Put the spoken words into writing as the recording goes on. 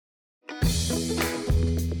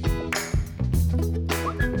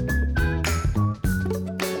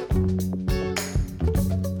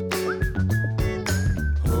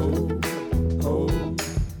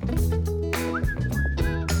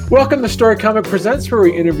Welcome to Story Comic Presents, where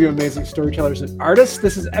we interview amazing storytellers and artists.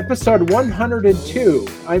 This is episode 102.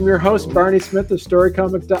 I'm your host, Barney Smith of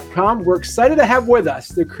StoryComics.com. We're excited to have with us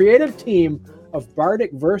the creative team of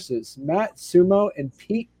Bardic Verses, Matt Sumo and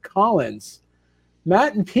Pete Collins.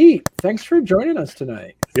 Matt and Pete, thanks for joining us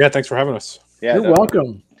tonight. Yeah, thanks for having us. Yeah, you're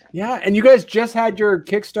welcome. Yeah, and you guys just had your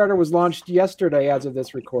Kickstarter was launched yesterday as of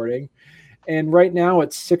this recording, and right now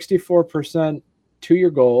it's 64% to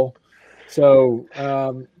your goal. So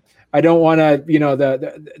I don't want to,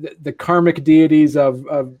 the karmic deities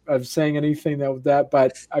of saying anything that,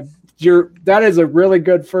 but that is a really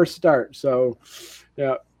good first start. So,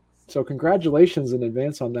 yeah. So congratulations in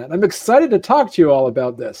advance on that. I'm excited to talk to you all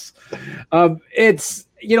about this. It's,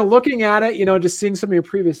 looking at it, just seeing some of your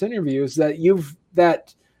previous interviews and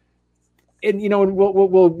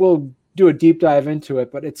we'll do a deep dive into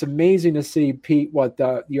it, but it's amazing to see, Pete, what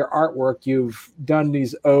your artwork, you've done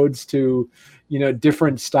these odes to,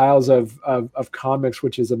 different styles of comics,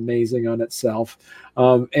 which is amazing on itself.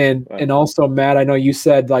 And also, Matt, I know you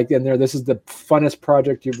said in there, this is the funnest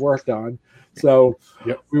project you've worked on. So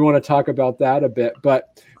We want to talk about that a bit,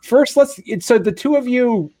 but first so the two of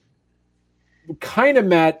you kind of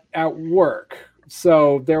met at work.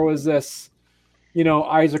 So there was this,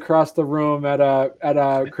 eyes across the room at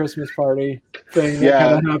a Christmas party thing that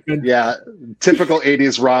kind of happened. Yeah. Typical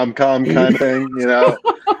 80s rom-com kind of thing,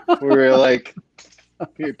 We were like,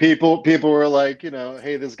 people were like,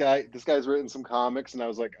 hey, this guy's written some comics. And I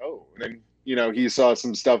was like, oh, and then, he saw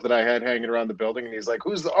some stuff that I had hanging around the building and he's like,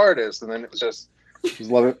 who's the artist? And then it was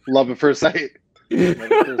love at first sight. They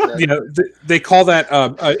call that,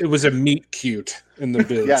 it was a meet cute in the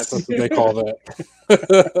biz. Yes. That's what they call that.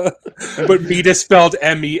 But meet is spelled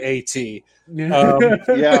MEAT.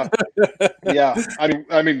 Yeah.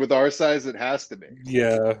 I mean, with our size, it has to be.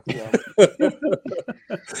 Yeah.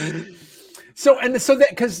 So that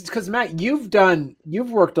because Matt, you've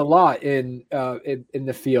worked a lot in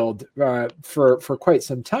the field for quite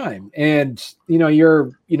some time, and you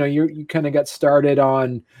kind of got started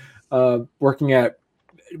on working at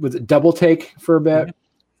Double Take for a bit.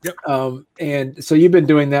 Yep. And so you've been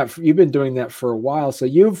doing that for a while. So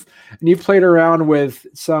you've played around with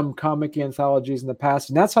some comic anthologies in the past,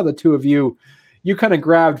 and that's how the two of you kind of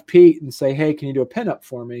grabbed Pete and say, hey, can you do a pinup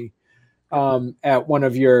for me? At one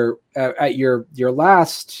of your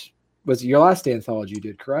last anthology you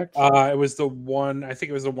did, correct? It was the one, I think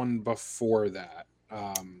it was the one before that.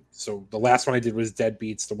 So the last one I did was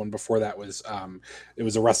Deadbeats. The one before that was it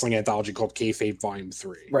was a wrestling anthology called Kayfabe Volume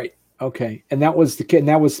 3. Right. Okay. And that was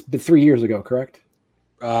 3 years ago, correct?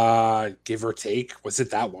 Give or take. Was it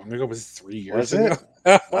that long ago? Was it 3 years Was ago?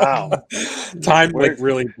 Wow. Time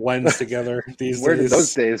really blends together these days. Where did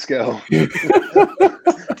those days go?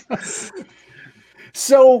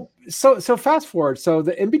 So fast forward. So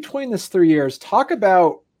in between this 3 years, talk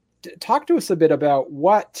to us a bit about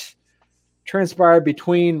what transpired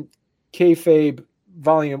between Kayfabe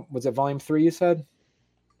volume 3, you said?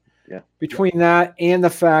 Yeah. Between that and the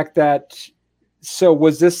fact that, so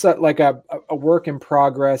was this like a work in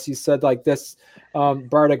progress? You said this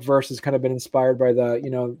Bardic verse has kind of been inspired by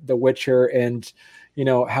the Witcher, and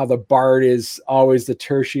how the Bard is always the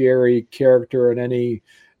tertiary character in any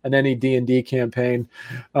D&D campaign.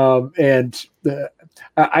 I'm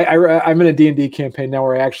in a D&D campaign now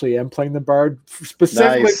where I actually am playing the Bard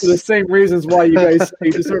specifically for the same reasons why you guys say,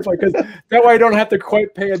 just sort of because that way I don't have to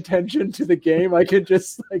quite pay attention to the game. I can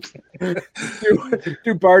just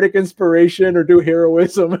do Bardic inspiration or do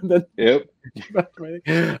heroism and then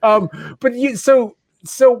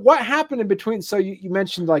So what happened in between? So you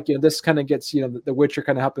mentioned this kind of gets the Witcher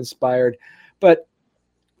kind of help inspired, but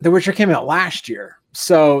The Witcher came out last year.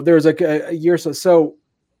 So there was a year or so. So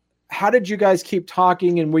how did you guys keep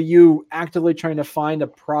talking, and were you actively trying to find a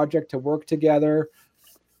project to work together,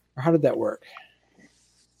 or how did that work?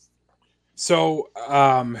 So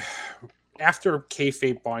after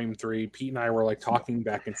Kayfabe Volume 3, Pete and I were talking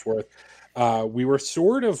back and forth. We were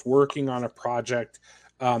sort of working on a project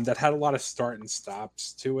that had a lot of start and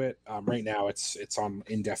stops to it. Right now it's on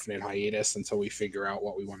indefinite hiatus until we figure out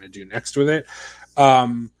what we want to do next with it.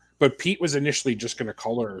 But Pete was initially just going to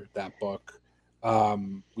color that book.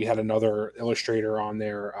 We had another illustrator on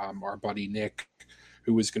there, our buddy Nick,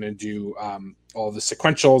 who was going to do all the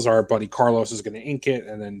sequentials. Our buddy Carlos is going to ink it,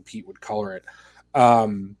 and then Pete would color it.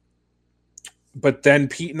 but then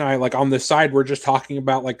Pete and I, like on the side, we're just talking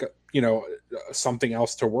about like, something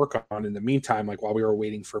else to work on in the meantime, like while we were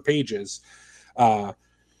waiting for pages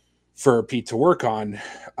for Pete to work on.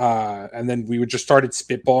 And then we would just started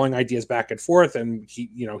spitballing ideas back and forth. And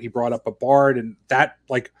he brought up a bard, and that,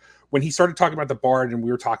 like, when he started talking about the bard and we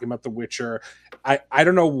were talking about The Witcher, I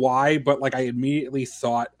don't know why, but like I immediately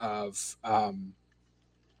thought of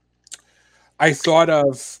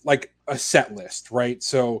like a set list, right?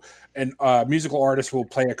 So an musical artist will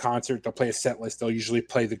play a concert, they'll play a set list, they'll usually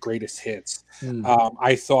play the greatest hits.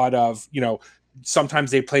 I thought of, sometimes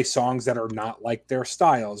they play songs that are not like their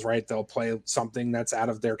styles, right? They'll play something that's out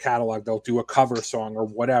of their catalog, they'll do a cover song or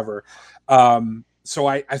whatever. So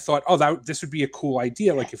I thought, this would be a cool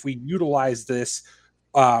idea. Like if we utilize this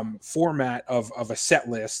format of a set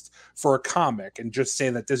list for a comic and just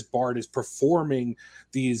say that this bard is performing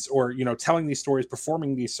these, or telling these stories,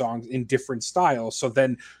 performing these songs in different styles, so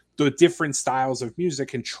then the different styles of music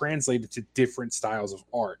can translate it to different styles of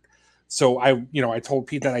art. So I told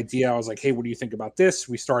Pete that idea. I was like, hey, what do you think about this?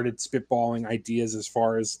 We started spitballing ideas as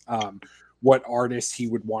far as what artists he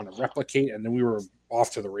would want to replicate, and then we were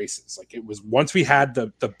off to the races. Like it was, once we had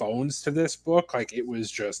the bones to this book, like it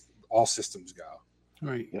was just all systems go.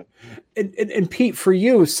 Right. Yep. And Pete, for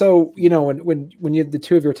you, so when the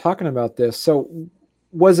two of you are talking about this, so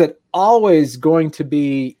was it always going to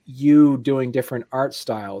be you doing different art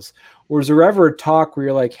styles, or was there ever a talk where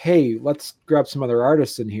you're like, hey, let's grab some other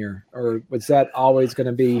artists in here, or was that always going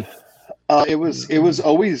to be? It was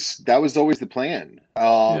always the plan.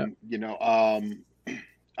 I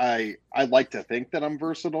like to think that I'm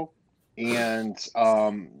versatile, and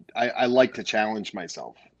I like to challenge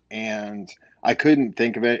myself, and I couldn't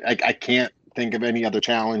think of it. I can't think of any other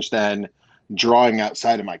challenge than drawing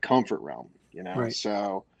outside of my comfort realm, Right.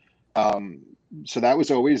 So that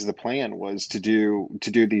was always the plan, was to do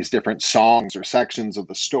these different songs or sections of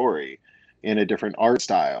the story in a different art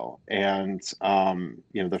style. And,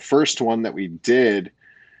 the first one that we did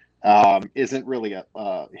isn't really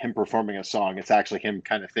him performing a song. It's actually him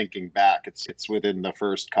kind of thinking back. It's within the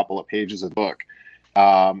first couple of pages of the book.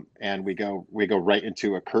 And we go right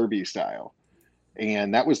into a Kirby style.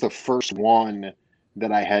 And that was the first one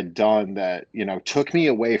that I had done that, took me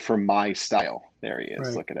away from my style. There he is.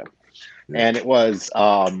 Right. Look at him. Yeah. And it was,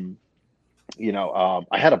 I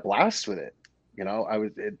had a blast with it.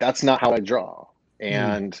 That's not how I draw.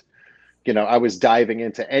 And, I was diving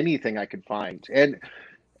into anything I could find. And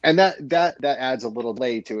that adds a little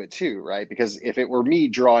lay to it too, right? Because if it were me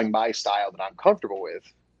drawing my style that I'm comfortable with,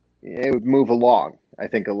 it would move along, I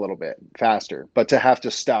think, a little bit faster. But to have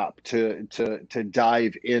to stop to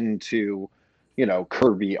dive into,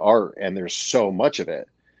 Kirby art, and there's so much of it,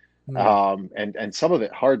 and some of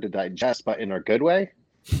it hard to digest, but in a good way.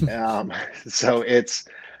 So it's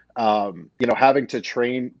having to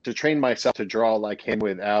train myself to draw like him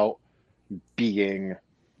without being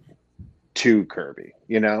too Kirby,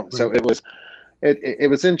 Right. So it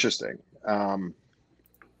was interesting.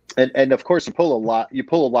 And of course you pull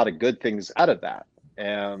a lot of good things out of that,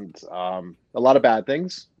 and a lot of bad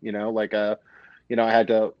things, the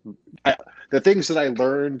things that I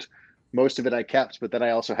learned, most of it I kept, but then I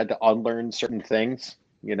also had to unlearn certain things,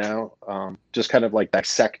 just kind of like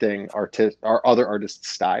dissecting our other artists'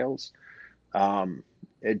 styles.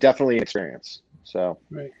 It definitely an experience. So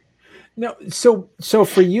right. No, so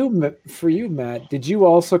for you, Matt, did you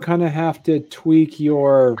also kind of have to tweak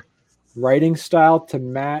your writing style to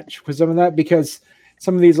match with some of that? Because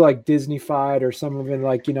some of these like Disney-fied, or some of them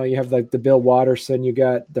like, you have like the Bill Watterson, you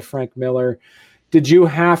got the Frank Miller. Did you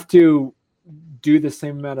have to do the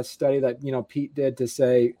same amount of study that, Pete did to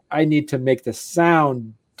say, I need to make the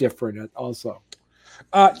sound different also?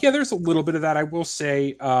 Yeah, there's a little bit of that. I will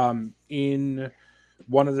say in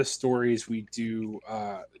one of the stories we do,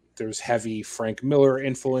 there's heavy Frank Miller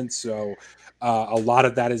influence. So a lot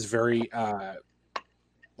of that is very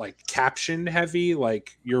like caption heavy,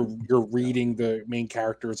 like you're reading the main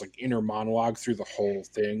character's like inner monologue through the whole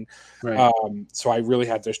thing. Right. So I really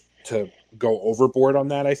had to go overboard on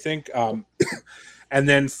that, I think. And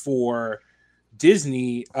then for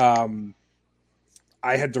Disney, I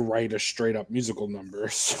had to write a straight up musical number.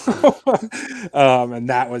 So, and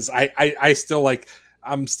that was, I still like,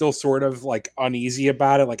 I'm still sort of like uneasy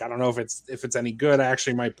about it. Like, I don't know if it's any good. I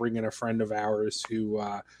actually might bring in a friend of ours who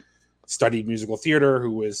studied musical theater,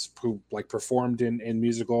 who like performed in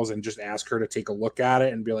musicals, and just ask her to take a look at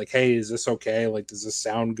it and be like, hey, is this okay? Like, does this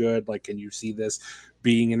sound good? Like, can you see this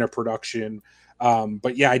being in a production?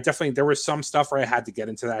 But yeah, there was some stuff where I had to get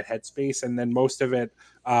into that headspace. And then most of it,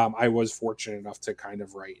 I was fortunate enough to kind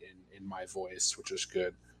of write in my voice, which is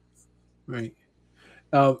good. Right.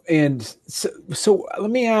 And so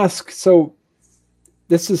let me ask. So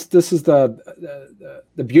this is the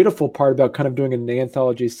beautiful part about kind of doing an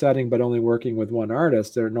anthology setting, but only working with one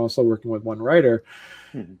artist and also working with one writer.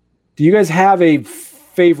 Mhm. Do you guys have a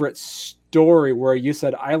favorite story where you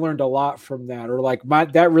said, I learned a lot from that, or like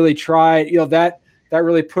that really tried, that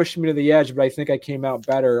really pushed me to the edge, but I think I came out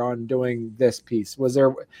better on doing this piece? Was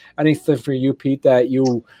there anything for you, Pete, that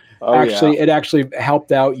you it actually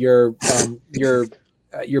helped out your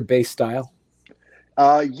base style?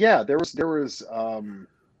 Yeah, there's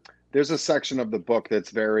a section of the book that's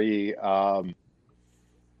very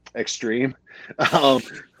extreme. Um,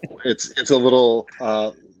 it's a little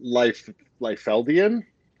Liefeldian,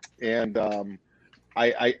 and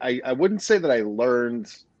I wouldn't say that I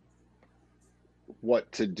learned what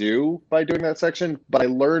to do by doing that section, but I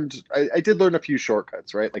did learn a few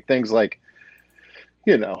shortcuts, right? Like things like,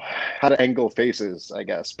 how to angle faces, I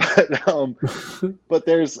guess. But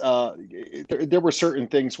there were certain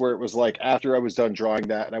things where it was like after I was done drawing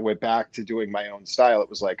that and I went back to doing my own style, it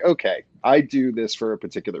was like, okay, I do this for a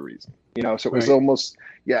particular reason, so it was Right. almost,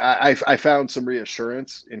 I found some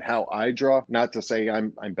reassurance in how I draw. Not to say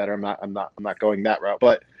I'm better. I'm not going that route,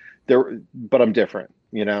 but I'm different,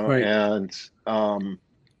 Right. and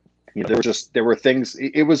there were things.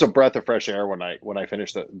 It was a breath of fresh air when I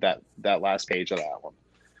finished that last page of that one.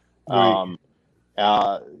 Right.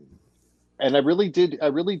 And I really did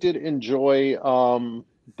enjoy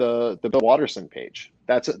the Bill Watterson page.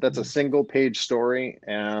 That's a single page story,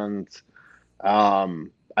 and I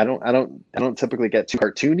don't typically get too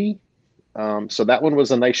cartoony. So that one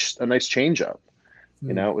was a nice change up.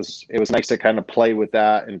 It was nice to kind of play with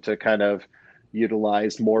that and to kind of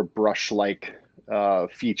utilize more brush like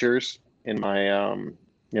features in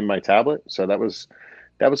my tablet. So that was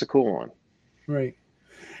a cool one. Right.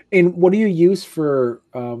 And what do you use for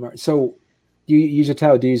so do you use a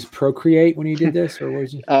tablet? Do you use Procreate when you did this, or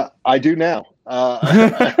was you? I do now.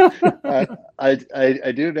 I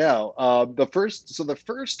do now. The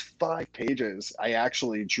first 5 pages I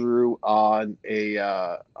actually drew on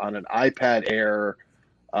an iPad Air.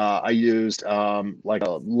 I used like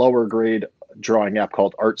a lower grade drawing app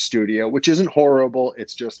called Art Studio, which isn't horrible.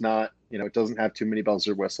 It's just not, it doesn't have too many bells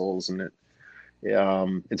or whistles, and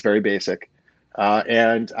it's very basic.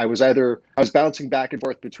 And I was bouncing back and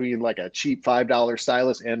forth between like a cheap $5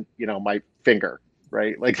 stylus and my finger,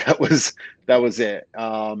 right? Like that was it.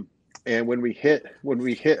 And when we hit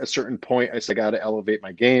a certain point, I said, I got to elevate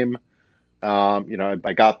my game. I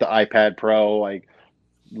got the iPad Pro. I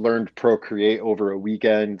learned Procreate over a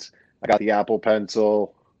weekend. I got the Apple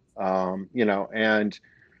Pencil. And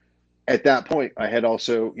at that point, I had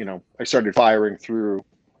also, I started firing through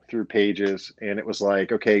pages, and it was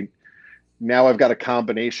like, okay, now I've got a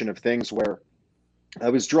combination of things where I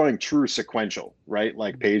was drawing true sequential, right?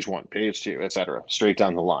 Like page 1, page 2, etc., straight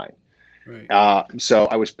down the line. Right. So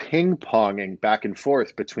I was ping-ponging back and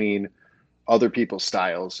forth between other people's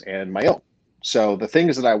styles and my own. So the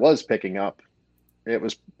things that I was picking up, it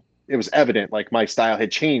was evident like my style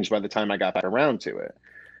had changed by the time I got back around to it.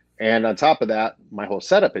 And on top of that, my whole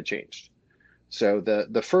setup had changed. So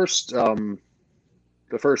the first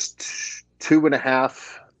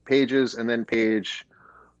 2.5 pages, and then page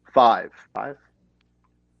 5,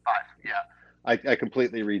 yeah, I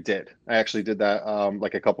completely redid. I actually did that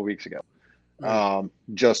like a couple weeks ago,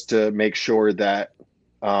 just to make sure that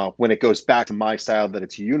when it goes back to my style, that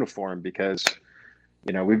it's uniform, because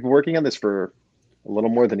we've been working on this for a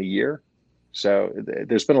little more than a year, so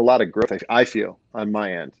there's been a lot of growth, I feel, on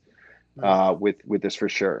my end with this for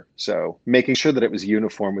sure. So making sure that it was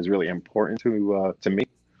uniform was really important to me.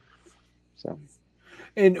 So.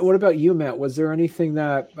 And what about you, Matt? Was there anything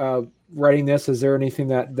that writing this? Is there anything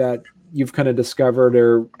that you've kind of discovered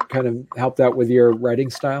or kind of helped out with your writing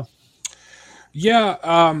style? Yeah,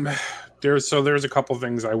 there's a couple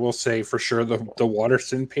things I will say for sure. The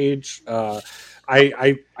Watterson page, I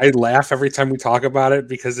laugh every time we talk about it,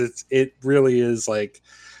 because it really is like,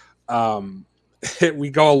 we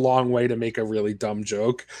go a long way to make a really dumb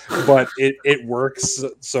joke, but it works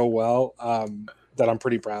so well. That I'm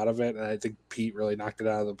pretty proud of it, and I think Pete really knocked it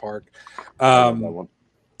out of the park. And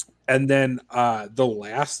then the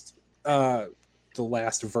last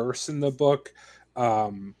verse in the book,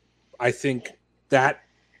 I think that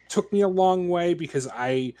took me a long way, because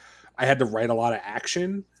I had to write a lot of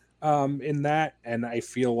action in that, and I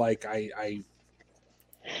feel like I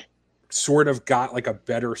sort of got like a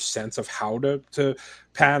better sense of how to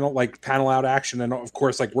panel out action. And of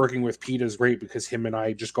course, like working with Pete is great, because him and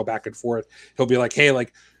I just go back and forth. He'll be like, hey,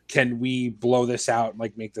 like, can we blow this out and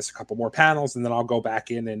like make this a couple more panels, and then I'll go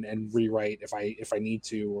back in and rewrite if I need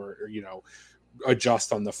to, or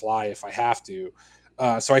adjust on the fly if I have to.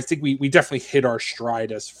 So I think we definitely hit our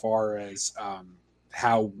stride as far as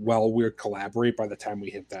how well we collaborate by the time we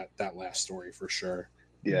hit that last story, for sure.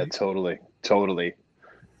 Yeah, totally.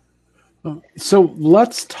 So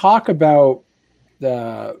let's talk about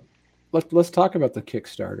let's talk about the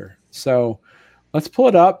Kickstarter. So let's pull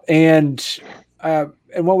it up, and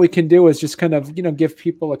what we can do is just kind of give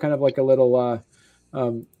people a kind of like a little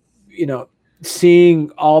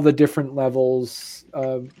seeing all the different levels,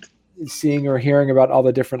 seeing or hearing about all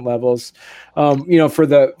the different levels. For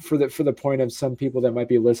the point of some people that might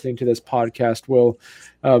be listening to this podcast, we'll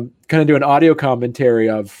kind of do an audio commentary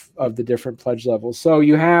of the different pledge levels. So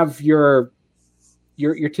you have your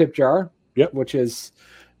tip jar, yep, which is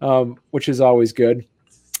always good,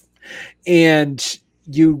 and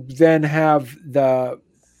you then have the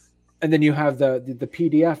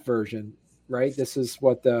PDF version, right? This is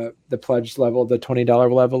what the pledge level, the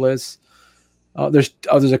 $20 level is. There's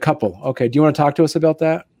a couple. Okay. Do you want to talk to us about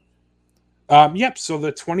that? Yep. So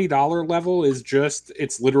the $20 level is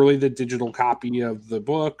it's literally the digital copy of the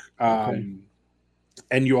book. And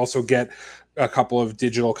you also get a couple of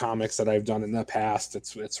digital comics that I've done in the past.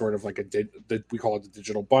 It's sort of like we call it the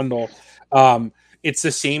digital bundle. It's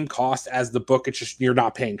the same cost as the book. It's just, you're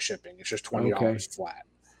not paying shipping. It's just $20 flat.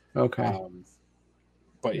 Okay.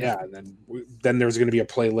 But yeah, then there's going to be a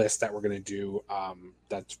playlist that we're going to do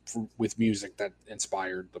that's with music that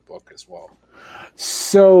inspired the book as well.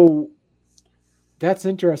 So that's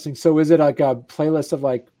interesting. So is it like a playlist of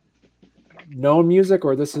like known music,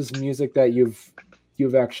 or this is music that you've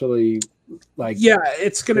actually like? Yeah,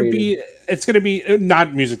 it's going to be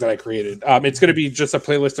not music that I created. It's going to be just a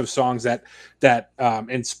playlist of songs that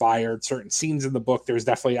inspired certain scenes in the book. I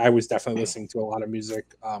was definitely listening to a lot of music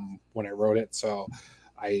when I wrote it, so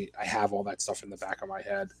I have all that stuff in the back of my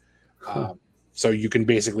head. So you can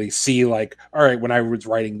basically see like, all right, when I was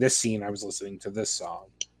writing this scene, I was listening to this song.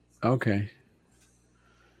 Okay.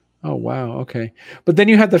 Oh, wow. Okay. But then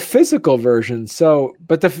you have the physical version. So,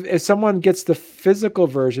 but if someone gets the physical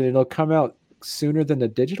version, it'll come out sooner than the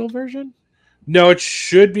digital version? No, it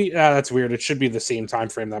should be. That's weird. It should be the same time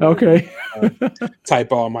frame. Okay.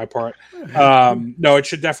 Typo on my part. No, it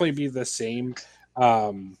should definitely be the same.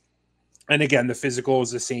 And again, the physical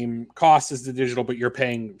is the same cost as the digital, but you're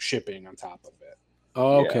paying shipping on top of it.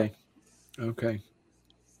 Oh, okay. Yeah. Okay.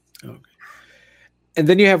 And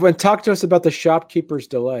then you have talk to us about the Shopkeeper's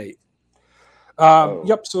Delight.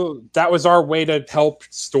 Yep. So that was our way to help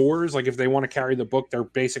stores. Like if they want to carry the book, they're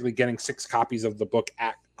basically getting 6 copies of the book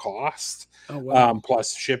at cost,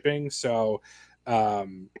 plus shipping. So that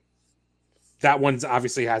one's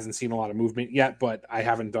obviously hasn't seen a lot of movement yet, but I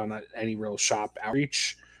haven't done any real shop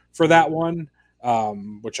outreach for that one,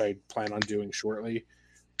 which I plan on doing shortly.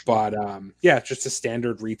 But yeah, it's just a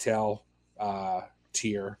standard retail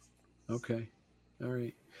tier. Okay. All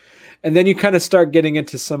right. And then you kind of start getting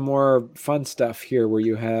into some more fun stuff here where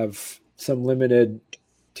you have some limited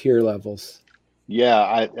tier levels.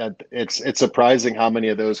 Yeah, it's surprising how many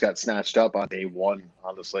of those got snatched up on day one.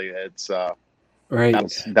 Honestly, it's right.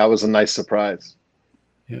 That was a nice surprise.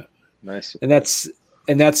 Yeah, nice. And that's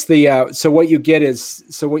the so what you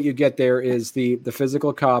get there is the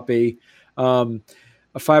physical copy, a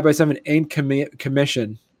 5x7 ink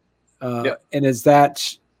commission, and is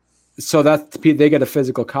that. So that they get a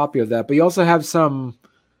physical copy of that, but you also have some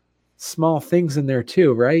small things in there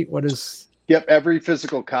too, right? What is? Yep, every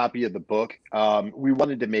physical copy of the book. We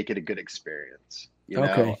wanted to make it a good experience.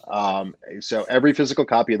 Okay. So every physical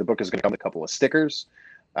copy of the book is going to come with a couple of stickers.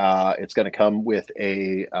 It's going to come with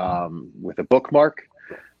a bookmark.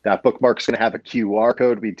 That bookmark is going to have a QR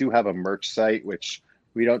code. We do have a merch site, which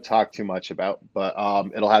we don't talk too much about, but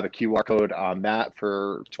it'll have a QR code on that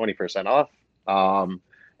for 20% off.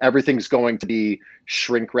 Everything's going to be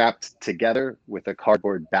shrink wrapped together with a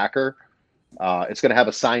cardboard backer. It's going to have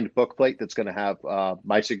a signed book plate that's going to have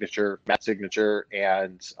my signature, Matt's signature,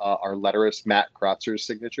 and our letterist, Matt Krotzer's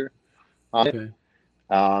signature on it.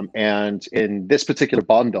 And in this particular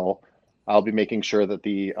bundle, I'll be making sure that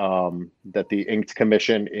the inked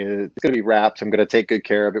commission is going to be wrapped. I'm going to take good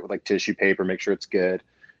care of it with like tissue paper, make sure it's good,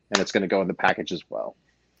 and it's going to go in the package as well.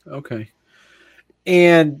 Okay.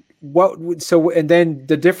 And and then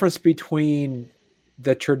the difference between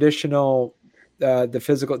the traditional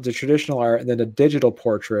traditional art and then the digital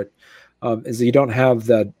portrait is that you don't have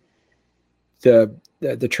the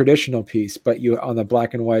traditional piece, but you on the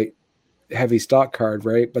black and white heavy stock card,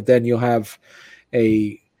 right? But then you'll have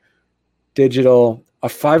a digital, a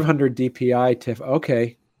 500 DPI TIFF.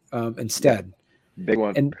 Okay. Instead. Big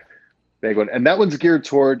one. And that one's geared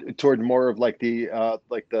toward more of like the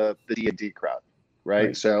D&D crowd.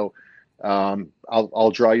 Right. So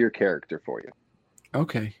I'll draw your character for you.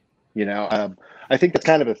 Okay. You know, I think that's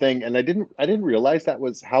kind of a thing, and I didn't realize that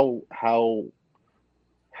was how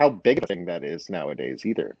big a thing that is nowadays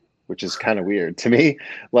either, which is kind of weird to me.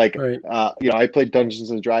 Like, Right. you know, I played Dungeons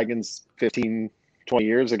and Dragons 15, 20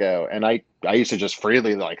 years ago, and I used to just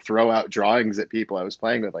freely like throw out drawings at people I was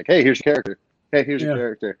playing with, like, hey, here's your character. Hey, here's your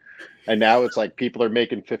character. And now it's like people are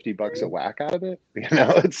making $50 a whack out of it. You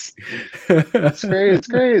know, it's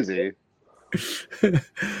crazy.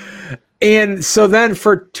 And so then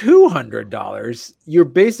for $200, you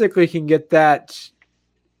basically can get that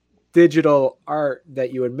digital art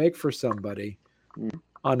that you would make for somebody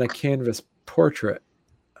on a canvas portrait.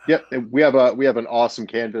 Yep, we have an awesome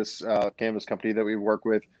canvas company that we work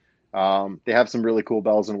with. They have some really cool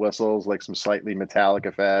bells and whistles, like some slightly metallic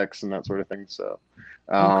effects and that sort of thing. So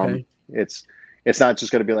it's not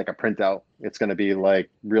just going to be like a printout. It's going to be like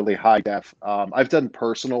really high def. I've done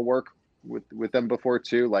personal work with them before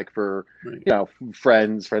too, like for you know,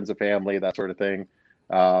 friends of family, that sort of thing.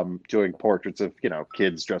 Doing portraits of, you know,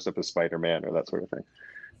 kids dressed up as Spider-Man or that sort of thing.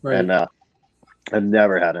 Right. And I've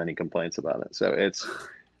never had any complaints about it. So it's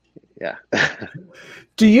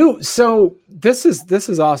so this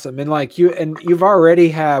is awesome. And like you've already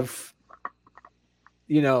have,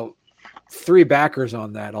 you know, 3 backers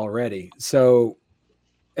on that already. So,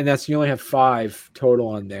 and you only have 5 total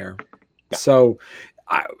on there. Yeah. So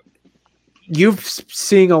you've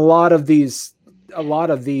seeing a lot of these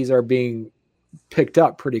are being picked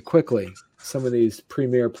up pretty quickly. Some of these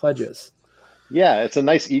premier pledges. Yeah, it's a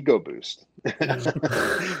nice ego boost.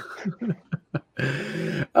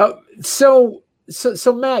 So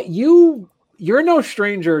Matt, you're no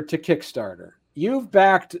stranger to Kickstarter. You've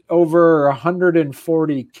backed over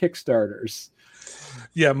 140 Kickstarters.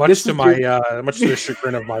 Yeah, much to the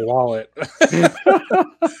chagrin of my wallet.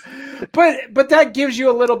 But that gives you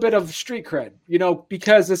a little bit of street cred, you know,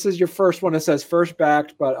 because this is your first one. It says first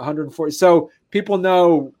backed, but 140. So people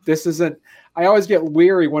know this isn't. I always get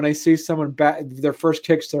weary when I see someone back their first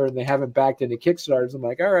Kickstarter and they haven't backed any Kickstarters. I'm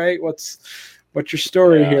like, all right, what's your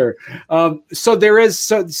story here? So there is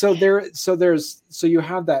so you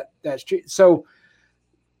have that street. So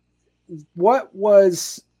what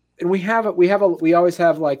was, and we always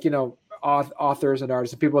have, like, you know, authors and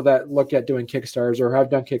artists and people that look at doing Kickstarters or have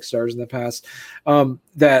done Kickstarters in the past,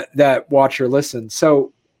 that watch or listen.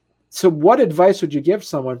 So what advice would you give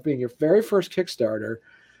someone being your very first Kickstarter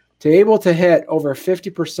to able to hit over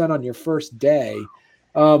 50% on your first day?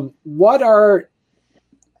 What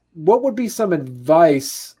would be some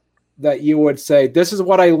advice that you would say, this is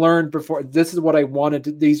what I learned before, this is what I wanted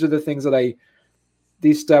to, these are the things that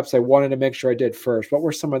these steps I wanted to make sure I did first? What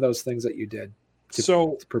were some of those things that you did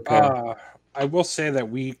to prepare? I will say that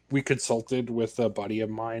we consulted with a buddy of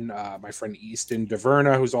mine, my friend Easton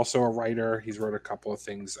DeVerna, who's also a writer. He's wrote a couple of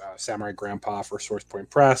things, Samurai Grandpa for Source Point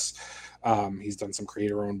Press. He's done some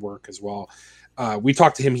creator-owned work as well. We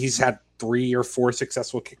talked to him. He's had 3 or 4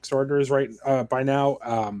 successful Kickstarters by now.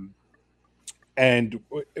 And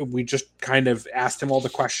we just kind of asked him all the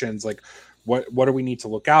questions, like, what do we need to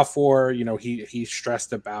look out for? You know, he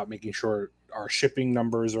stressed about making sure our shipping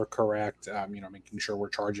numbers are correct, you know, making sure we're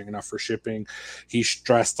charging enough for shipping. He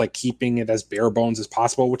stressed like keeping it as bare bones as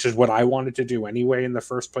possible, which is what I wanted to do anyway in the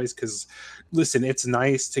first place. Because listen, it's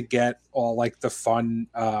nice to get all like the fun,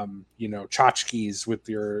 you know, tchotchkes with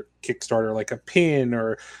your Kickstarter, like a pin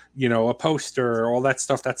or, you know, a poster, all that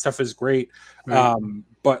stuff. That stuff is great. Right.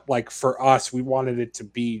 But like for us, we wanted it to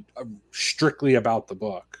be strictly about the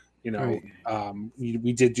book. You know, right.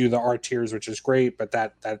 We did do the art tiers, which is great, but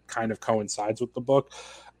that kind of coincides with the book.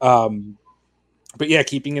 But yeah,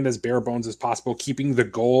 keeping it as bare bones as possible, keeping the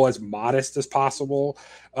goal as modest as possible,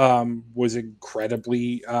 was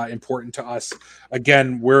incredibly important to us.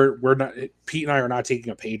 Again, we're not, Pete and I are not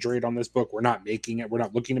taking a page rate on this book. We're not making it. We're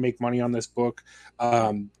not looking to make money on this book.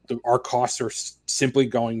 Our costs are simply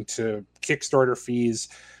going to Kickstarter fees,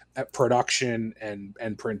 production,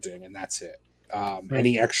 and printing, and that's it.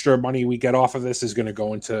 Any extra money we get off of this is going to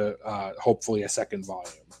go into hopefully a second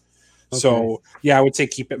volume. Okay. So yeah, I would say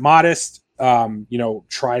keep it modest. You know,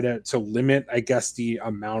 try to limit, I guess, the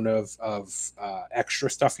amount of extra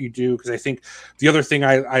stuff you do. Because I think the other thing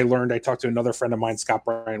I learned, I talked to another friend of mine, Scott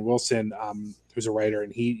Brian Wilson, who's a writer,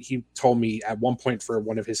 and he told me at one point for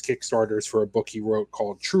one of his Kickstarters for a book he wrote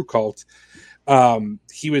called True Cult,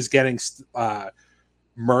 he was getting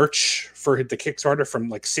merch for the Kickstarter from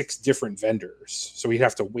like 6 different vendors. So he'd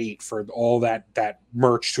have to wait for all that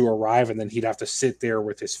merch to arrive, and then he'd have to sit there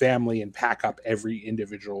with his family and pack up every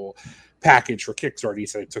individual package for Kickstarter. He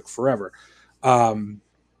said it took forever.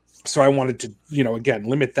 So I wanted to, you know, again,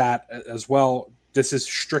 limit that as well. this is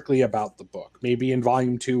strictly about the book. Maybe in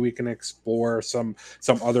volume 2 we can explore some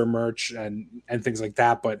other merch and things like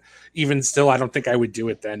that, but even still I don't think I would do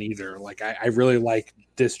it then either. Like I really like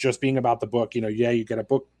this just being about the book. You know, yeah, you get a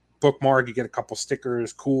bookmark, you get a couple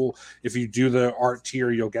stickers, cool. If you do the art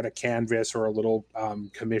tier, you'll get a canvas or a little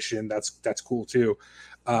commission. That's cool too.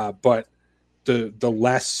 But the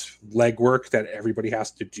less legwork that everybody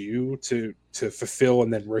has to do to fulfill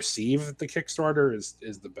and then receive the Kickstarter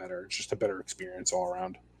is the better. It's just a better experience all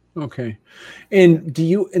around. Okay.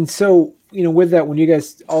 And so, you know, with that, when you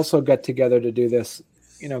guys also got together to do this,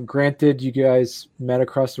 you know, granted you guys met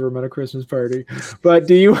across the room at a Christmas party, but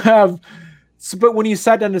but when you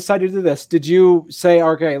sat down and decided to do this, did you say,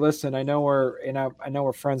 okay, listen, I know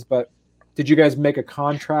we're friends, but did you guys make a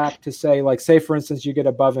contract to say, like, say for instance, you get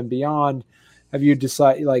Above and Beyond, have you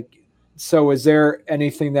decided, like, so is there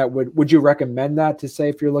anything that would you recommend that to say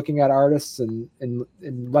if you're looking at artists and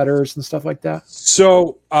letters and stuff like that?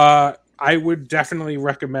 So I would definitely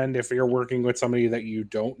recommend, if you're working with somebody that you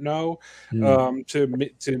don't know,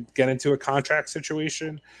 to get into a contract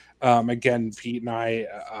situation. Again, Pete and I,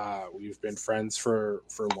 we've been friends for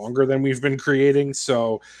longer than we've been creating.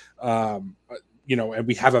 So, you know, and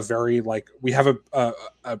we have a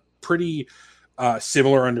pretty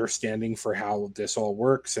similar understanding for how this all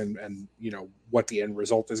works and you know what the end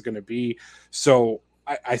result is going to be. So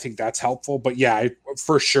I think that's helpful. But yeah,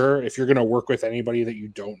 for sure, if you're going to work with anybody that you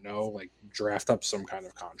don't know, like, draft up some kind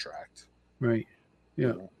of contract. Right.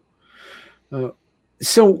 Yeah.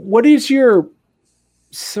 So what is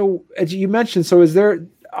so as you mentioned, so is there,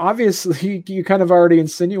 obviously you kind of already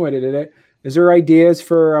insinuated it. Is there ideas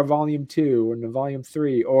for a volume 2 and a volume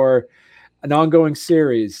 3 or an ongoing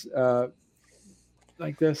series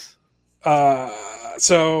like this?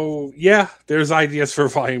 So yeah, there's ideas for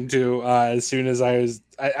volume 2. As soon as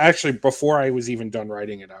actually before I was even done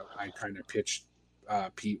writing it, I kind of pitched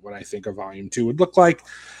Pete what I think a volume 2 would look like.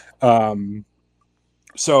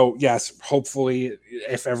 So yes, hopefully,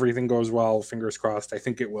 if everything goes well, fingers crossed, I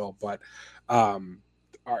think it will. But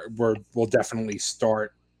we'll definitely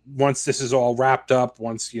start once this is all wrapped up.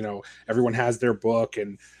 Once, you know, everyone has their book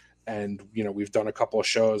and you know, we've done a couple of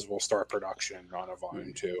shows, we'll start production on a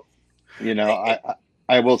volume 2. You know,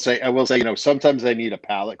 I will say, you know, sometimes I need a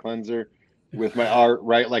palate cleanser with my art,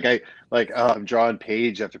 right? I'm drawing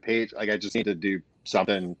page after page. Like, I just need to do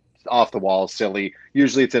something off the wall, silly.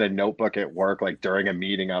 Usually it's in a notebook at work, like during a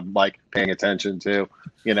meeting I'm like paying attention to,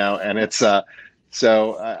 you know, and it's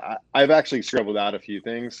so I've actually scribbled out a few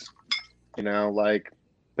things, you know, like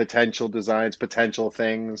potential designs, potential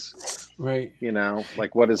things, right? You know,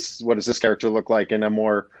 like what does this character look like in a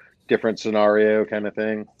more different scenario kind of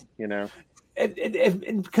thing, you know.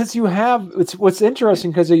 And because you have, what's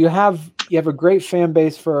interesting, because you have a great fan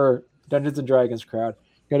base for Dungeons and Dragons crowd.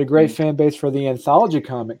 You got a great fan base for the anthology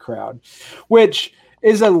comic crowd, which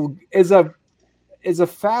is a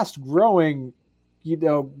fast growing, you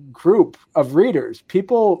know, group of readers.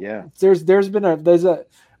 People, yeah. There's a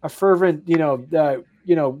fervent, you know,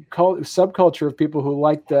 subculture of people who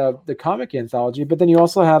like the comic anthology, but then you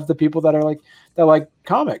also have the people that like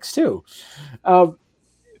comics too.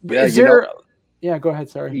 Yeah, go ahead.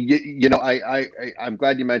 Sorry. You know, I'm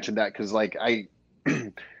glad you mentioned that, because like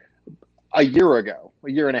a year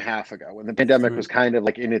and a half ago, when the pandemic was kind of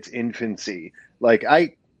like in its infancy, like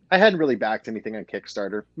I hadn't really backed anything on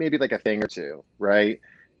Kickstarter, maybe like a thing or two, right?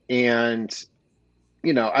 And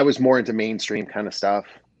you know, I was more into mainstream kind of stuff,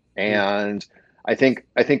 and I think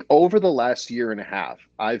over the last year and a half,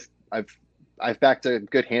 I've backed a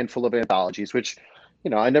good handful of anthologies, which, you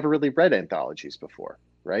know, I never really read anthologies before,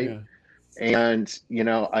 right? Yeah. And you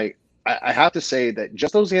know, I have to say that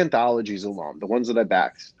just those anthologies alone, the ones that I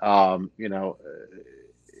backed, you know,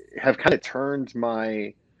 have kind of turned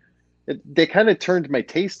my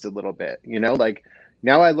taste a little bit, you know. Like,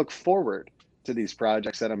 now I look forward to these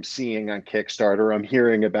projects that I'm seeing on Kickstarter, I'm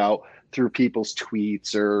hearing about through people's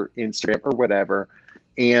tweets or Instagram or whatever.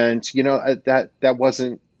 And, you know, that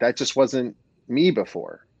just wasn't me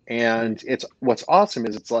before. And what's awesome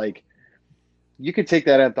is it's like, you could take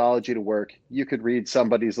that anthology to work, you could read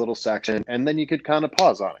somebody's little section, and then you could kind of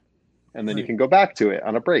pause on it. And then you can go back to it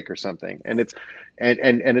on a break or something. And it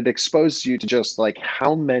exposes you to just like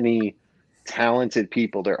how many talented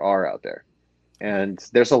people there are out there. And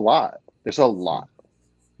there's a lot, you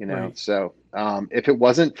know? Right. So if it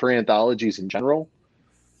wasn't for anthologies in general,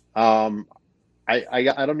 I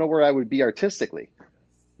don't know where I would be artistically.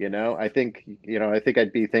 You know, I think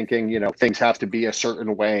I'd be thinking, you know, things have to be a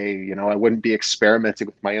certain way. You know, I wouldn't be experimenting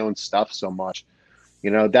with my own stuff so much. You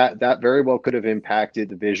know, that very well could have impacted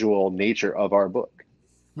the visual nature of our book.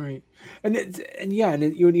 Right. You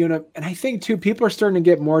know, and I think too, people are starting to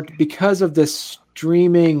get more because of this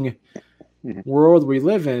streaming world we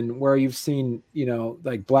live in, where you've seen, you know,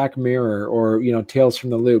 like Black Mirror or, you know, Tales from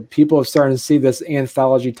the Loop. People have started to see this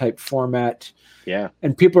anthology type format. Yeah.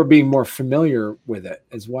 And people are being more familiar with it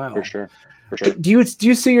as well. For sure. For sure. Do you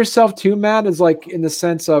see yourself too, Matt, as like in the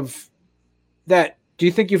sense of that? Do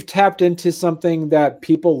you think you've tapped into something that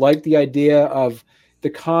people like the idea of the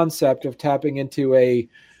concept of tapping into a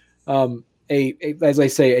as I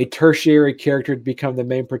say, a tertiary character to become the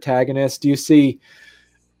main protagonist? Do you see,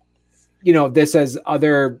 you know, this as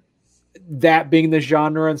that being the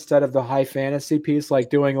genre instead of the high fantasy piece, like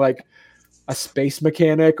doing like a space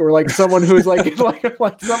mechanic or like someone who's like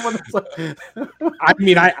like someone that's like I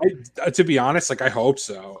mean, I to be honest, like I hope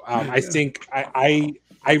so. I think I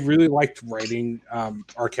really liked writing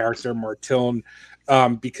our character Martiln,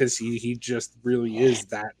 because he just really is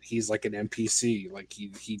that. He's like an NPC. Like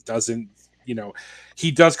he doesn't, you know,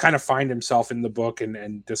 he does kind of find himself in the book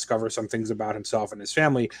and discover some things about himself and his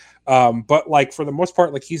family. But like for the most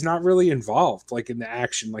part, like he's not really involved like in the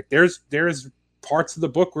action. Like there's parts of the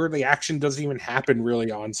book where the action doesn't even happen really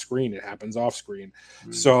on screen. It happens off screen.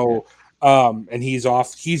 So and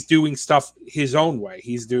he's doing stuff his own way.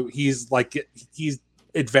 He's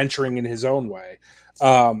adventuring in his own way.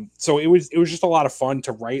 So it was just a lot of fun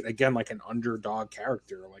to write, again, like an underdog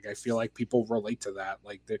character. Like I feel like people relate to that.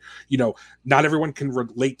 Like you know, not everyone can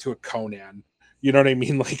relate to a Conan. You know what I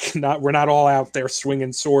mean? Like we're not all out there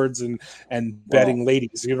swinging swords and betting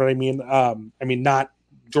ladies. You know what I mean? I mean, not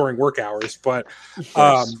during work hours, but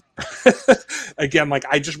again, like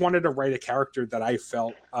I just wanted to write a character that I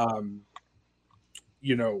felt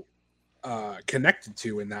you know, connected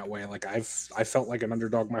to in that way. Like I felt like an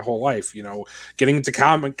underdog my whole life. You know, getting into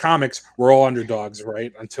comics, we're all underdogs,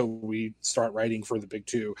 right? Until we start writing for the big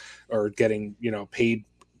two or getting, you know, paid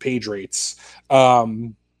page rates.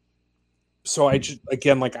 So I just,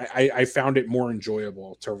 again, like I found it more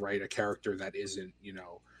enjoyable to write a character that isn't, you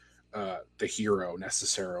know, the hero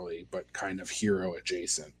necessarily, but kind of hero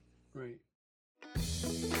adjacent. Right.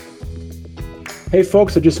 Hey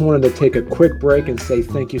folks, I just wanted to take a quick break and say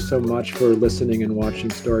thank you so much for listening and watching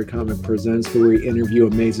Story Comic Presents, where we interview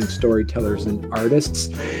amazing storytellers and artists.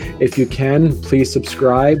 If you can, please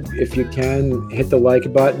subscribe. If you can, hit the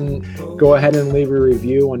like button. Go ahead and leave a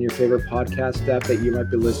review on your favorite podcast app that you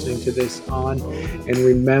might be listening to this on. And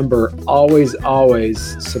remember, always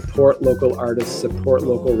support local artists, support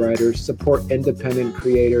local writers, support independent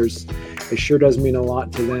creators. It sure does mean a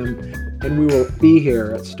lot to them. And we will be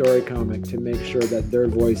here at Story Comic to make sure that their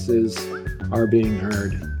voices are being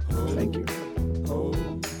heard. Thank you.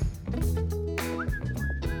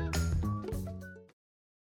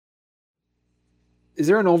 Is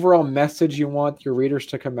there an overall message you want your readers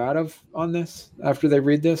to come out of on this after they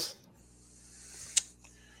read this?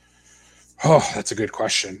 Oh, that's a good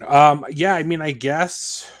question. Yeah, I mean, I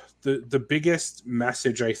guess the biggest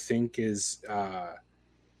message I think is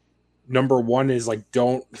number one is like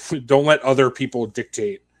don't let other people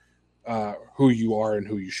dictate who you are and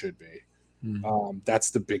who you should be. That's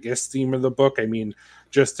the biggest theme of the book. I mean,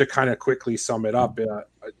 just to kind of quickly sum it up,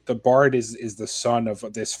 the Bard is the son of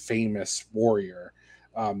this famous warrior,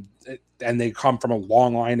 and they come from a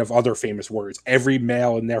long line of other famous warriors. Every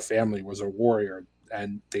male in their family was a warrior,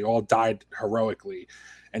 and they all died heroically,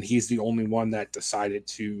 and he's the only one that decided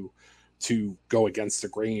to go against the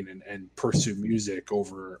grain and pursue music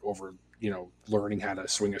over, you know, learning how to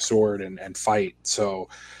swing a sword and fight. So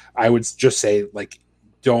I would just say, like,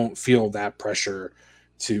 don't feel that pressure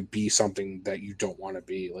to be something that you don't want to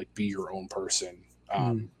be. Like, be your own person.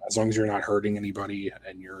 As long as you're not hurting anybody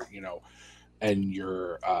and you're, you know, and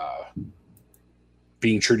you're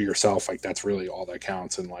being true to yourself, like that's really all that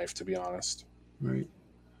counts in life, to be honest. Right.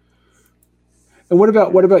 And what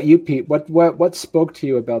about you, Pete? What spoke to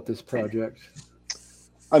you about this project?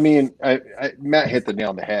 I mean, Matt hit the nail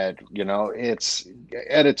on the head. You know, it's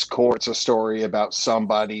at its core, it's a story about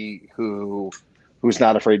somebody who's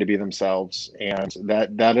not afraid to be themselves, and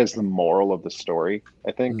that is the moral of the story,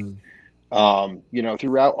 I think. You know,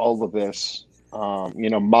 throughout all of this, you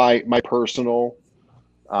know, my personal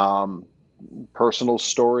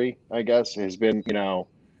story, I guess, has been, you know,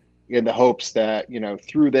 in the hopes that, you know,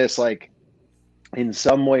 through this, like, in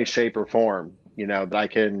some way, shape, or form, you know, that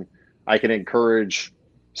I can encourage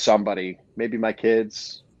somebody, maybe my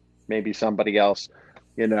kids, maybe somebody else,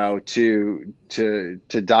 you know, to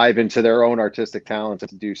dive into their own artistic talent and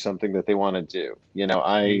to do something that they want to do. You know,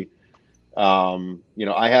 I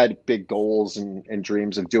had big goals and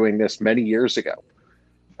dreams of doing this many years ago.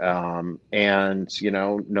 And, you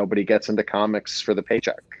know, nobody gets into comics for the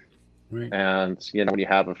paycheck. Right. And, you know, when you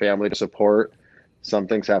have a family to support, some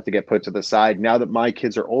things have to get put to the side. Now that my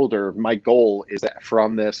kids are older, my goal is that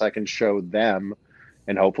from this, I can show them,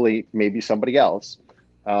 and hopefully maybe somebody else,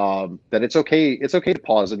 that it's okay. It's okay to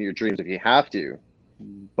pause on your dreams if you have to,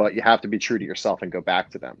 but you have to be true to yourself and go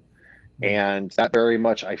back to them. And that very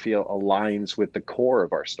much, I feel, aligns with the core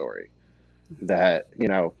of our story, that, you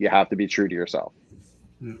know, you have to be true to yourself.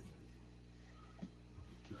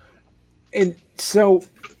 And so,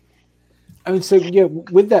 I mean, so yeah,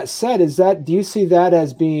 with that said, do you see that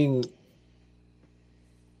as being,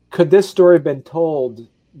 could this story have been told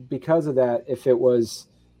because of that if it was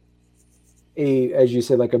as you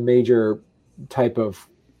said, like a major type of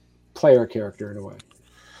player character in a way?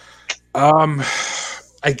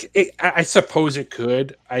 I suppose it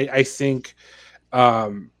could. I think,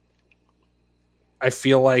 I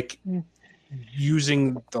feel like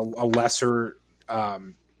using a lesser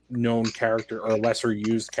known character or a lesser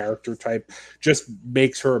used character type just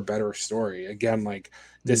makes her a better story. Again, like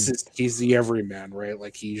he's the everyman, right?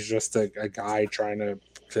 Like he's just a guy trying to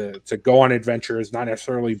go on adventures, not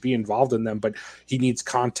necessarily be involved in them, but he needs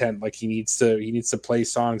content. Like he needs to play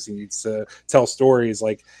songs, he needs to tell stories,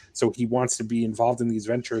 like, so he wants to be involved in these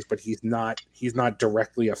ventures, but he's not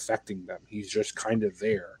directly affecting them. He's just kind of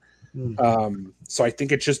there. So I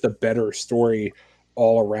think it's just a better story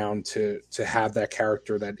all around to have that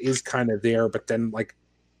character that is kind of there, but then like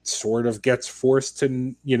sort of gets forced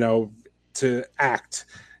to, you know, to act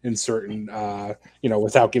in certain, you know,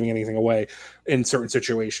 without giving anything away, in certain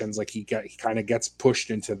situations. Like he kind of gets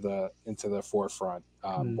pushed into the forefront,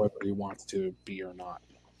 whether he wants to be or not.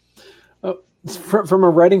 From a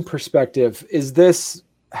writing perspective,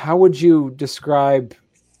 how would you describe,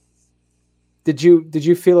 did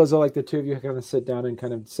you feel as though like the two of you kind of sit down and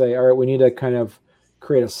kind of say, all right, we need to kind of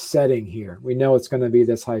create a setting here. We know it's going to be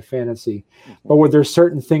this high fantasy, but were there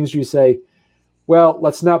certain things you say, well,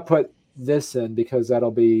 let's not put this in because that'll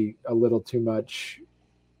be a little too much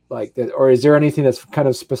like that? Or is there anything that's kind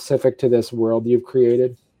of specific to this world you've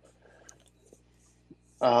created?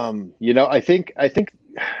 You know, I think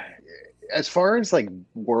as far as like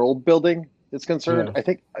world building is concerned, I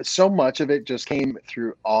think so much of it just came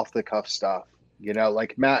through off the cuff stuff. You know,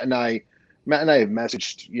 like Matt and I have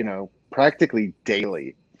messaged, you know, practically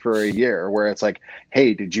daily for a year, where it's like,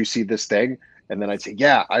 hey, did you see this thing? And then I'd say,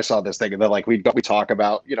 yeah, I saw this thing. And then like we talk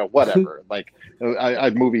about, you know, whatever, like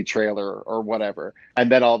a movie trailer or whatever.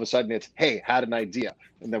 And then all of a sudden it's, hey, had an idea.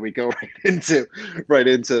 And then we go right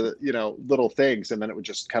into, you know, little things. And then it would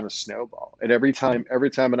just kind of snowball. And every time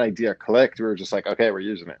an idea clicked, we were just like, okay, we're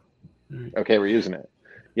using it. Okay, we're using it.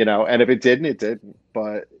 You know, and if it didn't, it didn't.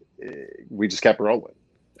 But we just kept rolling.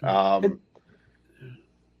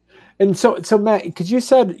 And so Matt, because you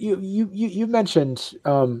said you mentioned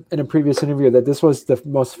in a previous interview that this is the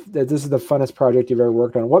funnest project you've ever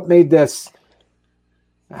worked on. What made this?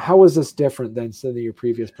 How was this different than some of your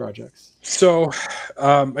previous projects? So,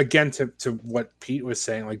 again, to what Pete was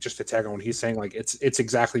saying, like just to tag on what he's saying, like it's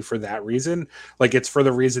exactly for that reason. Like it's for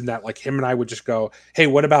the reason that like him and I would just go, hey,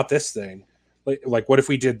 what about this thing? Like what if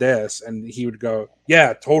we did this? And he would go,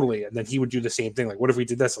 yeah, totally. And then he would do the same thing. Like, what if we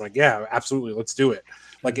did this? I'm like, yeah, absolutely, let's do it.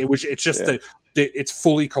 Like it's just it's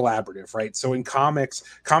fully collaborative, right? So in comics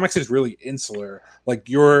is really insular. Like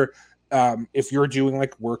if you're doing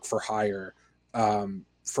like work for hire,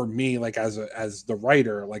 for me, like as the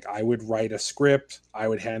writer, like I would write a script, I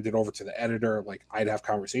would hand it over to the editor, like I'd have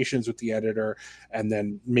conversations with the editor and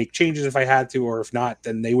then make changes if I had to, or if not,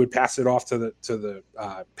 then they would pass it off to the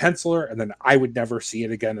penciler, and then I would never see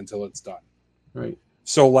it again until it's done. Right.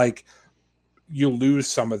 So like you lose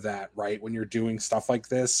some of that, right, when you're doing stuff like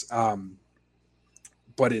this.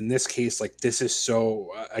 But in this case, like this is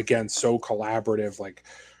so so collaborative. Like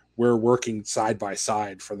we're working side by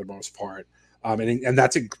side for the most part. And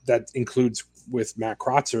that includes with Matt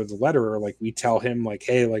Krotzer, the letterer. Like we tell him like,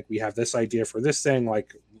 hey, like we have this idea for this thing.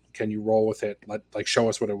 Like, can you roll with it? Show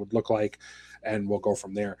us what it would look like, and we'll go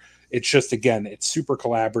from there. It's just, again, it's super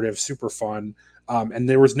collaborative, super fun. And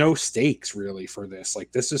there was no stakes really for this.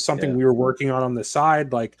 Like this is something we were working on the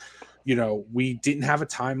side. Like, you know, we didn't have a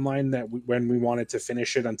timeline when we wanted to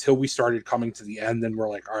finish it until we started coming to the end. Then we're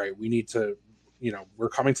like, all right, we need to, you know, we're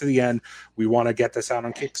coming to the end. We want to get this out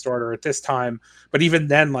on Kickstarter at this time. But even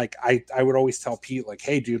then, like I would always tell Pete, like,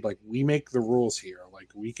 hey, dude, like we make the rules here. Like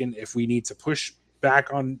we can, if we need to push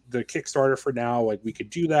back on the Kickstarter for now, like we could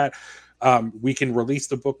do that. We can release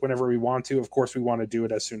the book whenever we want to. Of course, we want to do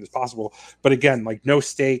it as soon as possible. But again, like no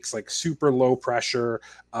stakes, like super low pressure,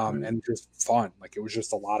 and just fun. Like it was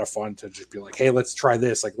just a lot of fun to just be like, hey, let's try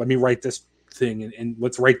this. Like, let me write this thing and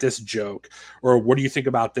let's write this joke, or what do you think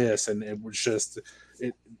about this? And it was just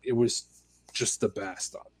it was just the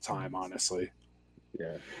best time, honestly.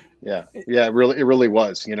 Yeah. It really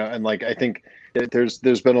was, and like I think there's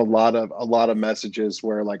been a lot of messages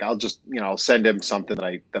where like I'll just I'll send him something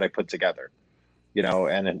that I put together,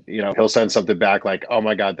 and then, he'll send something back like, oh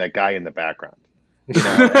my God, that guy in the background,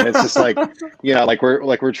 and it's just like, like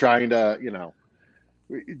we're trying to,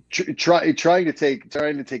 trying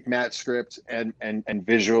to take Matt's script and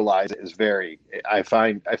visualize it is I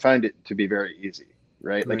find it to be very easy,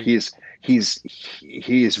 right? Like he's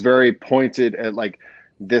very pointed at like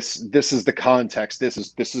this is the context, this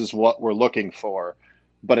is what we're looking for,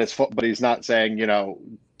 but he's not saying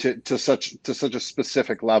to such a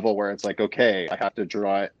specific level where it's like, okay, I have to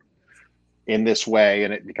draw it in this way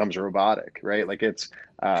and it becomes robotic, right? Like it's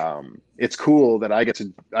cool that I get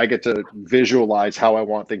to visualize how I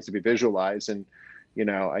want things to be visualized, and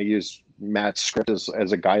I use Matt's script as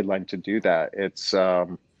a guideline to do that. It's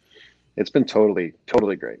been totally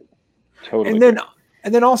great.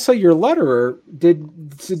 And then also your letterer, did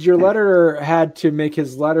your letterer had to make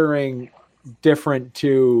his lettering different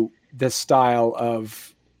to the style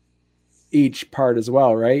of each part as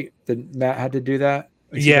well, right? Did Matt had to do that?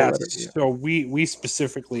 Yeah. So we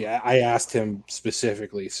specifically, I asked him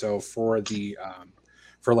specifically. So for the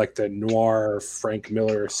for like the noir Frank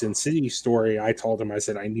Miller Sin City story, I told him, I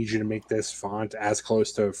said, I need you to make this font as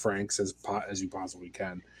close to Frank's as you possibly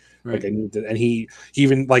can. Right. Like I need to, and he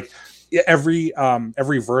even like every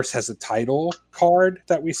verse has a title card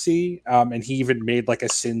that we see, and he even made like a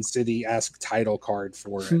Sin City-esque title card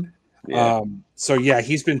for it. Yeah. So yeah,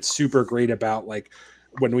 he's been super great about like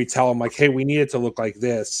when we tell him like, hey, we need it to look like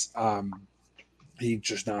this, he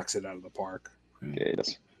just knocks it out of the park. Yeah, he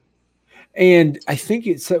does. And I think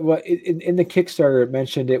it said in the Kickstarter it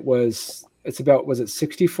mentioned was it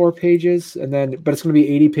 64 pages, and then but it's going to be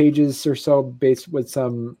 80 pages or so based with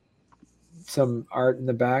some art in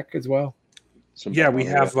the back as well. Yeah, we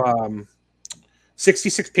have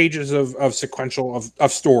 66 pages of sequential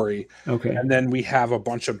of story. Okay. And then we have a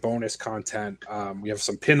bunch of bonus content. We have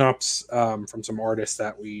some pinups from some artists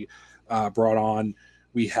that we brought on.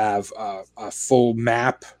 We have a full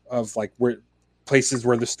map of like places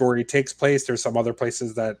where the story takes place. There's some other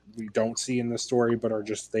places that we don't see in the story but are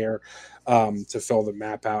just there to fill the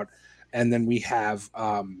map out. And then we have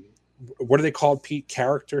what are they called, Pete?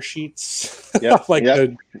 Character sheets?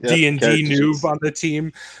 The D&D noob on the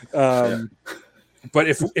team. But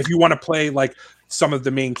if you want to play like some of the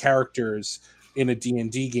main characters in a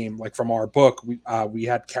D&D game, like from our book, we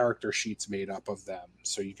had character sheets made up of them.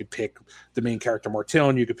 So you could pick the main character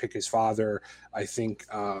Mortillon, you could pick his father. I think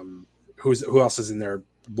who else is in there?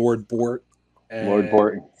 Lord Bort,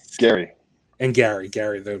 Gary. And Gary,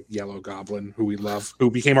 the yellow goblin, who we love, who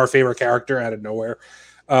became our favorite character out of nowhere.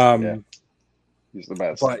 He's the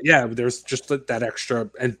best. But yeah, there's just that extra,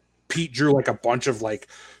 and Pete drew like a bunch of like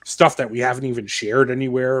stuff that we haven't even shared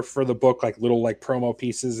anywhere for the book, like little like promo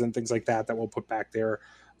pieces and things like that we'll put back there.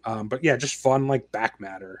 But yeah, just fun like back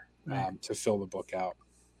matter to fill the book out.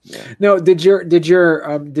 Yeah. No, did your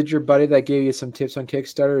buddy that gave you some tips on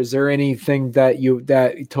Kickstarter? Is there anything that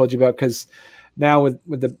he told you about? Because now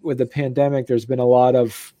with the pandemic, there's been a lot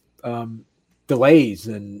of delays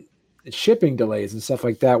and shipping delays and stuff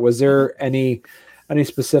like that. Was there any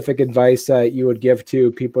specific advice that you would give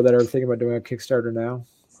to people that are thinking about doing a Kickstarter now?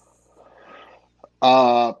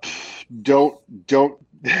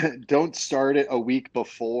 Don't start it a week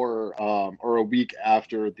before or a week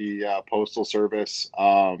after the postal service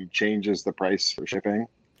changes the price for shipping.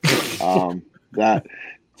 That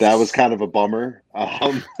was kind of a bummer.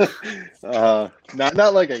 Not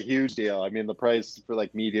like a huge deal. I mean, the price for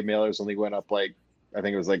like media mailers only went up like, I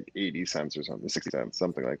think it was like 80 cents or something, 60 cents,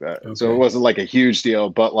 something like that. Okay. So it wasn't like a huge deal,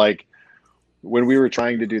 but like when we were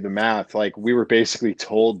trying to do the math, like we were basically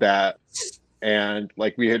told that, and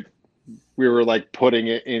like we were like putting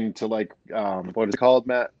it into like what is it called,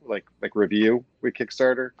 Matt? Like review with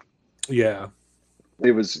Kickstarter. Yeah.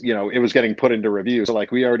 It was getting put into review. So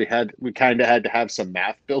like we kind of had to have some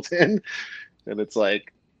math built in, and it's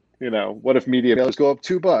like, what if media mailers go up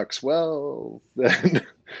 $2? Well, then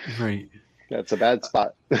right. That's a bad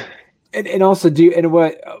spot. And also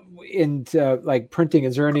like printing,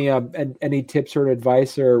 is there any tips or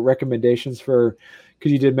advice or recommendations for,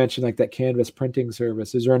 because you did mention like that Canvas printing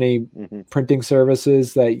service. Is there any printing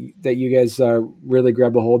services that you guys really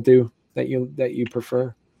grab a hold to that you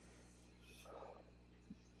prefer?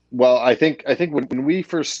 Well, I think when we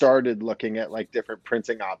first started looking at like different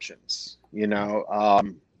printing options, we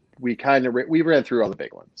ran through all the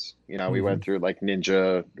big ones. We went through like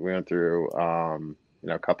Ninja, we went through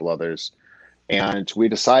a couple others, and we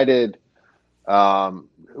decided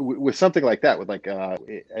with something like that, with like I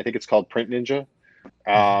think it's called Print Ninja.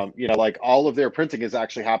 You know, like all of their printing is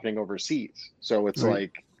actually happening overseas. So it's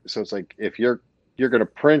Right. like if you're going to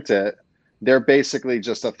print it, they're basically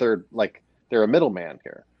just a third, like they're a middleman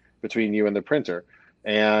here between you and the printer,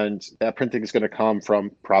 and that printing is going to come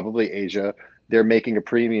from probably Asia. They're making a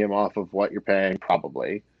premium off of what you're paying,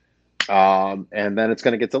 probably. And then it's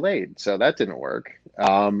going to get delayed. So that didn't work.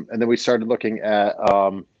 And then we started looking at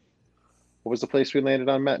what was the place we landed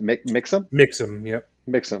on, Matt? Mix'em? Mix'em, yep.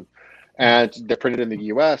 Mix'em. And they're printed in the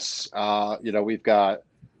US. You know, we've got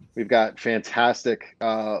fantastic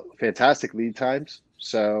lead times.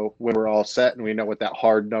 So when we're all set and we know what that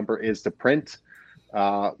hard number is to print,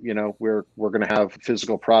 you know, we're going to have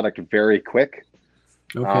physical product very quick.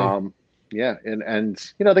 Okay. Yeah, and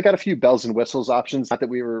you know, they got a few bells and whistles options. Not that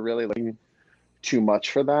we were really looking too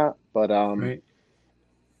much for that, but Right.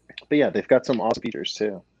 but yeah, they've got some awesome features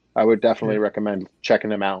too. I would definitely recommend checking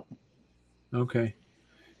them out. Okay.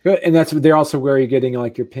 Good. And that's they're also where you're getting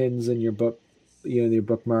like your pins and your book, you know, your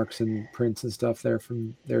bookmarks and prints and stuff there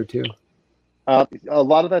from there too. A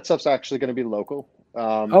lot of that stuff's actually going to be local.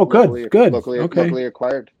 Oh, good, good. Okay. Locally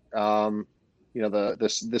acquired. You know,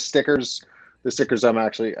 the stickers. The stickers I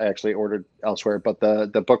actually ordered elsewhere, but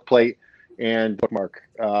the book plate and bookmark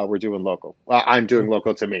we're doing local. I'm doing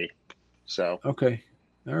local to me. So Okay.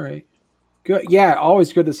 All right. Good. Yeah,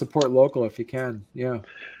 always good to support local if you can. Yeah.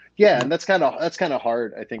 yeah, and that's kind of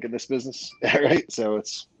hard, I think, in this business, right? So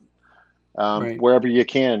it's Right. wherever you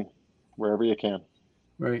can.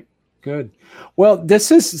 Right. Good. Well,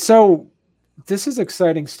 this is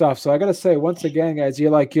exciting stuff. So I got to say once again, guys,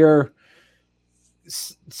 you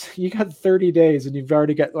got 30 days and you've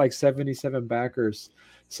already got like 77 backers.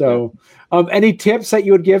 So, any tips that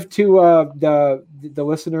you would give to the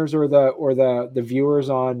listeners or the viewers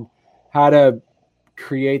on how to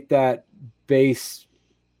create that base?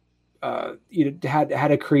 How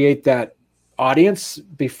to create that audience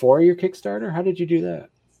before your Kickstarter? How did you do that?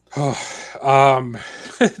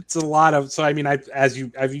 It's a lot of, so I mean, as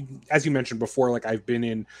you mentioned before, like I've been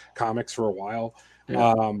in comics for a while.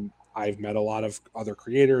 Yeah. I've met a lot of other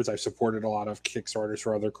creators. I've supported a lot of Kickstarters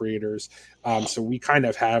for other creators. So we kind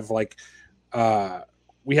of have like,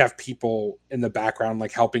 we have people in the background,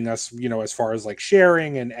 like helping us, you know, as far as like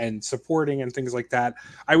sharing and supporting and things like that.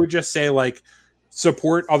 I would just say like,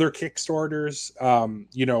 support other Kickstarters.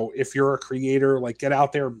 You know, if you're a creator, like get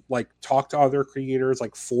out there, like talk to other creators,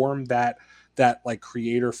 like form that like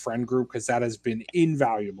creator friend group, because that has been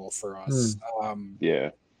invaluable for us.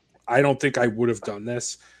 Yeah. I don't think I would have done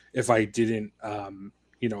this if I didn't,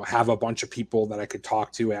 you know, have a bunch of people that I could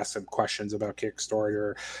talk to, ask them questions about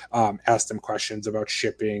Kickstarter, ask them questions about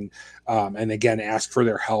shipping, and again, ask for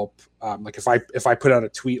their help. Like if I put out a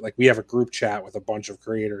tweet, like we have a group chat with a bunch of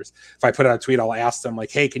creators. If I put out a tweet, I'll ask them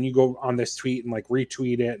like, hey, can you go on this tweet and like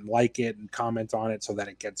retweet it and like it and comment on it so that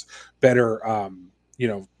it gets better, you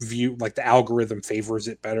know, view, like the algorithm favors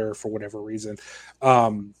it better for whatever reason.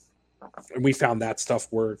 And we found that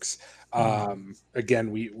stuff works. Again,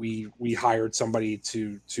 we hired somebody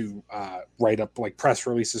to write up like press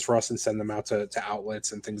releases for us and send them out to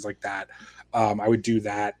outlets and things like that. I would do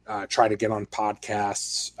that, try to get on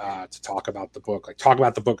podcasts to talk about the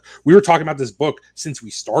book, we were talking about this book since we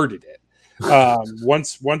started it.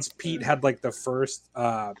 Once Pete had like the first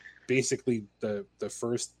basically the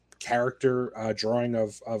first character drawing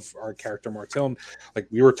of our character Martillon, like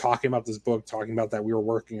we were talking about this book, talking about that we were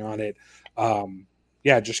working on it.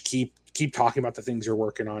 Yeah, just keep talking about the things you're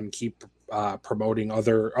working on, keep promoting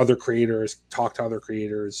other creators, talk to other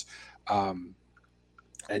creators,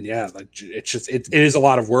 and yeah, like it is a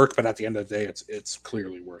lot of work, but at the end of the day, it's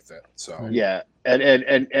clearly worth it. So yeah,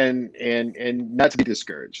 and not to be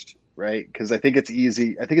discouraged, right? Because I think it's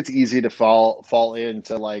easy to fall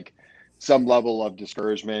into like some level of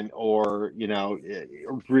discouragement, or you know,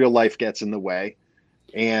 real life gets in the way,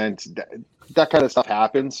 and that kind of stuff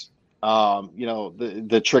happens. You know,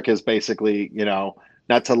 the trick is basically, you know,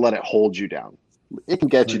 not to let it hold you down. It can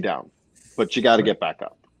get you down, but you got to get back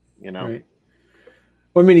up, you know? Right.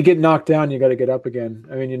 Well, I mean, you get knocked down, you got to get up again.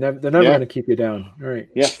 I mean, they're never going to keep you down. All right.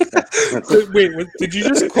 Yeah. Wait, did you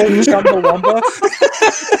just quote Chumbawamba?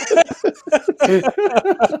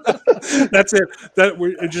 That's it.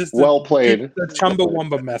 It just well played. The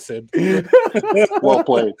Chumbawamba method. Well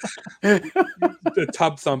played. The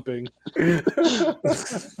tub thumping.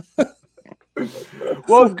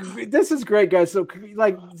 Well, this is great, guys.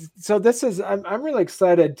 So this is I'm really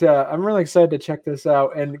excited to check this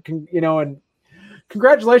out, and you know, and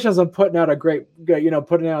congratulations on putting out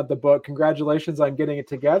putting out the book. Congratulations on getting it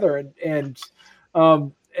together, and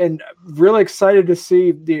and really excited to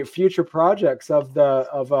see the future projects of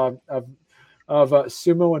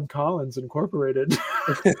Sumo and Collins Incorporated.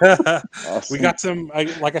 Awesome. We got some,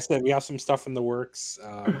 like I said, we have some stuff in the works.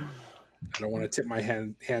 I don't want to tip my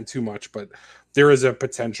hand too much, but there is a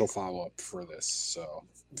potential follow-up for this. So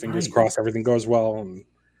fingers crossed everything goes well. And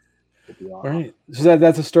right. So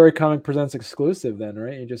that's a Story Comic Presents exclusive then,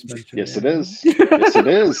 right? You just mentioned. Yes, it is. Yes, it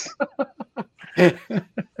is.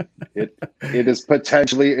 It is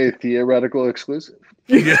potentially a theoretical exclusive.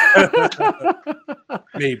 Yeah.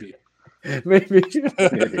 Maybe. Maybe.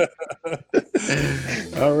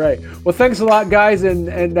 All right. Well, thanks a lot, guys,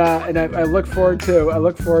 and I look forward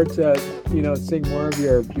to seeing more of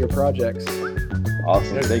your projects.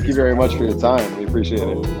 Awesome. Thank you very much for your time. We appreciate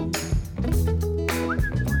it.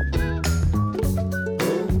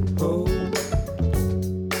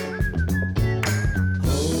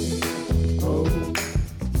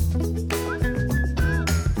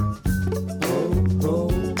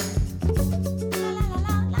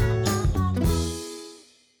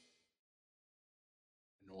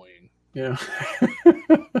 Yeah.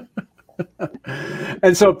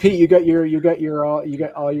 And so, Pete, you got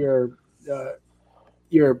all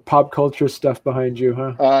your pop culture stuff behind you,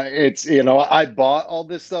 huh? It's I bought all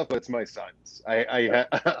this stuff, but it's my son's. I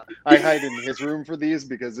hide in his room for these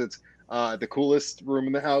because it's the coolest room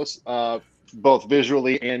in the house, both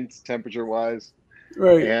visually and temperature wise.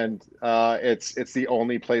 Right. And it's the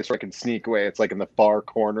only place where I can sneak away. It's like in the far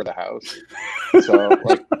corner of the house, so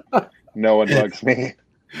like no one bugs me.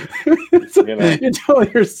 So you tell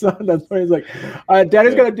your son that's why he's like,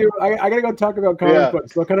 Daddy's gotta do. I gotta go talk about comic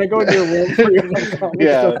books. So can I go into your room for your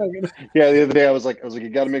Yeah. The other day I was like, you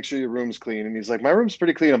got to make sure your room's clean, and he's like, my room's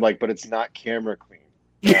pretty clean. I'm like, but it's not camera clean.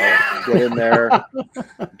 Get in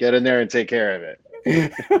there and take care of it.